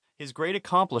His great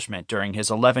accomplishment during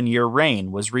his 11-year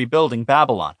reign was rebuilding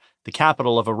Babylon, the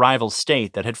capital of a rival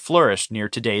state that had flourished near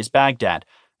today's Baghdad,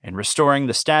 and restoring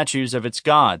the statues of its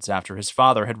gods after his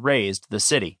father had razed the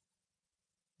city.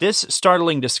 This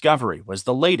startling discovery was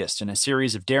the latest in a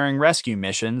series of daring rescue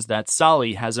missions that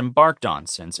Salih has embarked on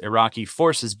since Iraqi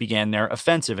forces began their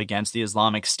offensive against the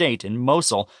Islamic State in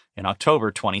Mosul in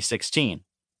October 2016.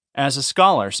 As a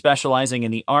scholar specializing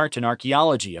in the art and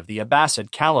archaeology of the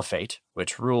Abbasid Caliphate,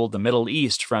 which ruled the Middle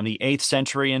East from the 8th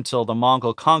century until the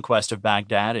Mongol conquest of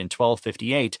Baghdad in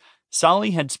 1258,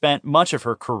 Salih had spent much of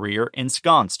her career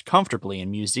ensconced comfortably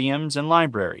in museums and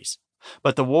libraries.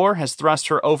 But the war has thrust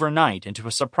her overnight into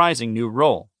a surprising new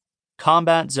role: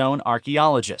 combat zone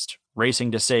archaeologist,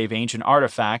 racing to save ancient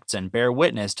artifacts and bear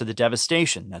witness to the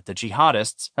devastation that the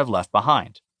jihadists have left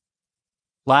behind.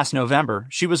 Last November,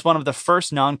 she was one of the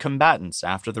first non-combatants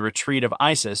after the retreat of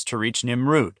ISIS to reach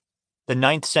Nimrud, the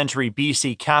 9th century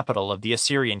BC capital of the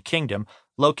Assyrian kingdom,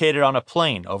 located on a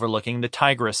plain overlooking the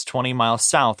Tigris 20 miles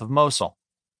south of Mosul.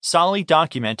 Salih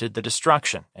documented the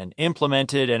destruction and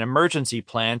implemented an emergency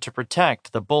plan to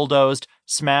protect the bulldozed,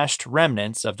 smashed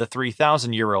remnants of the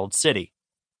 3,000-year-old city.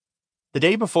 The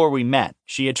day before we met,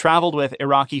 she had traveled with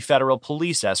Iraqi federal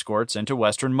police escorts into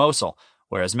western Mosul,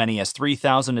 where as many as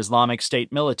 3,000 Islamic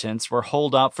State militants were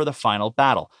holed up for the final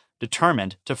battle,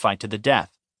 determined to fight to the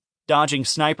death. Dodging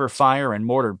sniper fire and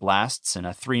mortar blasts in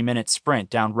a 3-minute sprint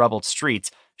down rubbled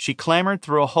streets, she clambered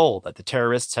through a hole that the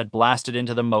terrorists had blasted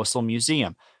into the Mosul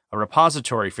Museum, a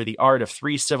repository for the art of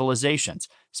 3 civilizations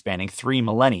spanning 3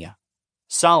 millennia.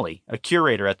 Salih, a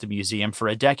curator at the museum for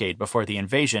a decade before the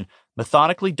invasion,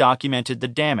 methodically documented the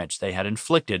damage they had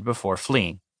inflicted before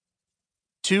fleeing.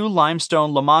 2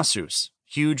 limestone lamassus,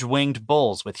 huge winged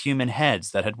bulls with human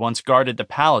heads that had once guarded the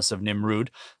palace of Nimrud,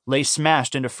 lay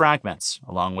smashed into fragments,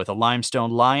 along with a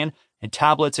limestone lion and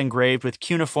tablets engraved with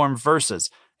cuneiform verses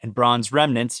and bronze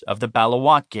remnants of the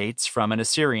Balawat gates from an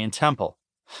Assyrian temple.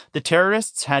 The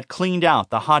terrorists had cleaned out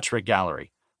the Hatra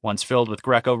Gallery, once filled with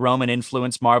Greco-Roman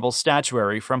influenced marble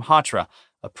statuary from Hatra,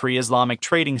 a pre-Islamic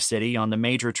trading city on the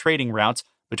major trading routes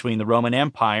between the Roman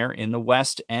Empire in the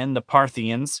west and the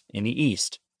Parthians in the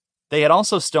east. They had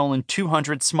also stolen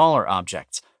 200 smaller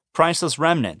objects, priceless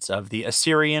remnants of the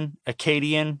Assyrian,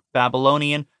 Akkadian,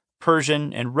 Babylonian,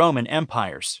 Persian, and Roman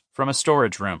empires, from a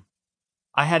storage room.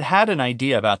 I had had an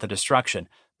idea about the destruction,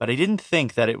 but I didn't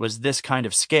think that it was this kind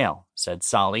of scale, said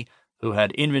Salih, who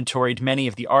had inventoried many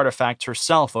of the artifacts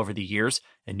herself over the years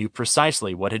and knew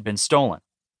precisely what had been stolen.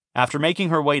 After making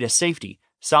her way to safety,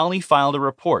 Salih filed a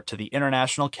report to the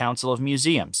International Council of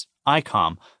Museums,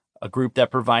 ICOM, a group that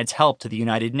provides help to the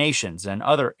United Nations and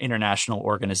other international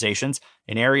organizations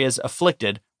in areas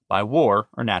afflicted by war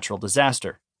or natural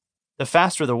disaster. The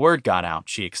faster the word got out,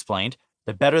 she explained,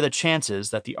 the better the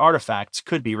chances that the artifacts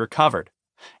could be recovered.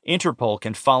 Interpol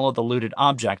can follow the looted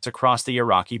objects across the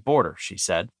Iraqi border, she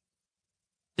said.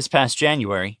 This past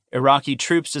January, Iraqi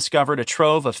troops discovered a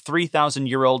trove of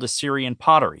 3,000-year-old Assyrian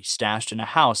pottery stashed in a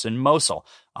house in Mosul,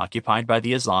 occupied by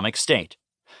the Islamic State.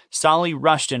 Salih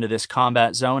rushed into this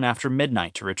combat zone after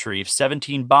midnight to retrieve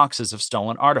 17 boxes of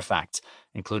stolen artifacts,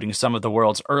 including some of the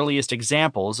world's earliest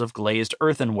examples of glazed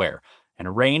earthenware, and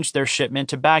arranged their shipment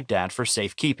to Baghdad for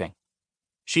safekeeping.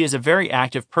 She is a very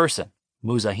active person,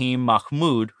 Muzahim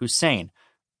Mahmoud Hussein,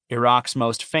 Iraq's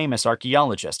most famous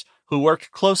archaeologist, who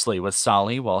worked closely with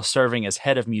Salih while serving as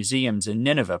head of museums in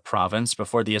Nineveh province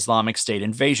before the Islamic State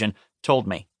invasion, told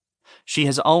me. She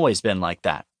has always been like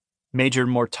that. Major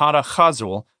Mortada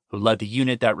Khazul, who led the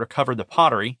unit that recovered the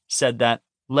pottery, said that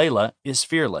Layla is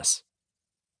fearless.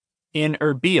 In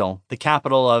Erbil, the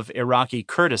capital of Iraqi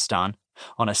Kurdistan,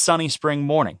 on a sunny spring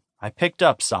morning, I picked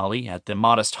up Salih at the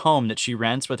modest home that she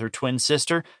rents with her twin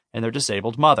sister and their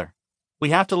disabled mother.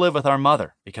 We have to live with our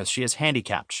mother because she is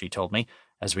handicapped, she told me,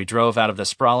 as we drove out of the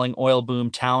sprawling oil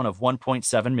boom town of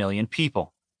 1.7 million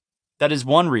people. That is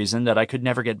one reason that I could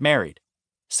never get married.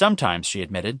 Sometimes, she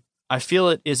admitted, I feel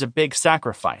it is a big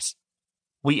sacrifice.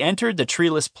 We entered the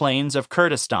treeless plains of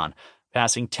Kurdistan,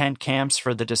 passing tent camps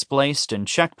for the displaced and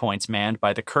checkpoints manned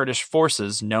by the Kurdish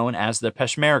forces known as the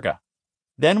Peshmerga.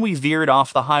 Then we veered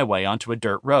off the highway onto a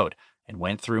dirt road and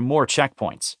went through more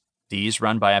checkpoints, these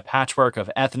run by a patchwork of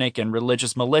ethnic and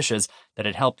religious militias that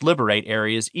had helped liberate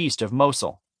areas east of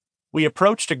Mosul. We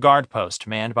approached a guard post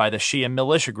manned by the Shia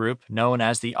militia group known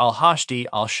as the Al-Hashdi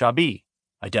al-Shabi,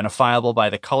 identifiable by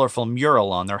the colorful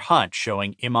mural on their hut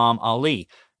showing Imam Ali,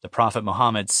 the Prophet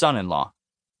Muhammad's son-in-law.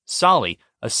 Salih,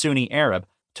 a Sunni Arab,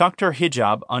 tucked her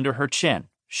hijab under her chin,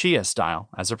 Shia style,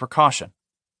 as a precaution.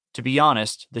 To be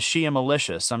honest, the Shia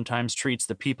militia sometimes treats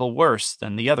the people worse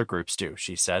than the other groups do,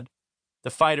 she said. The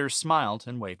fighters smiled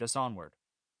and waved us onward.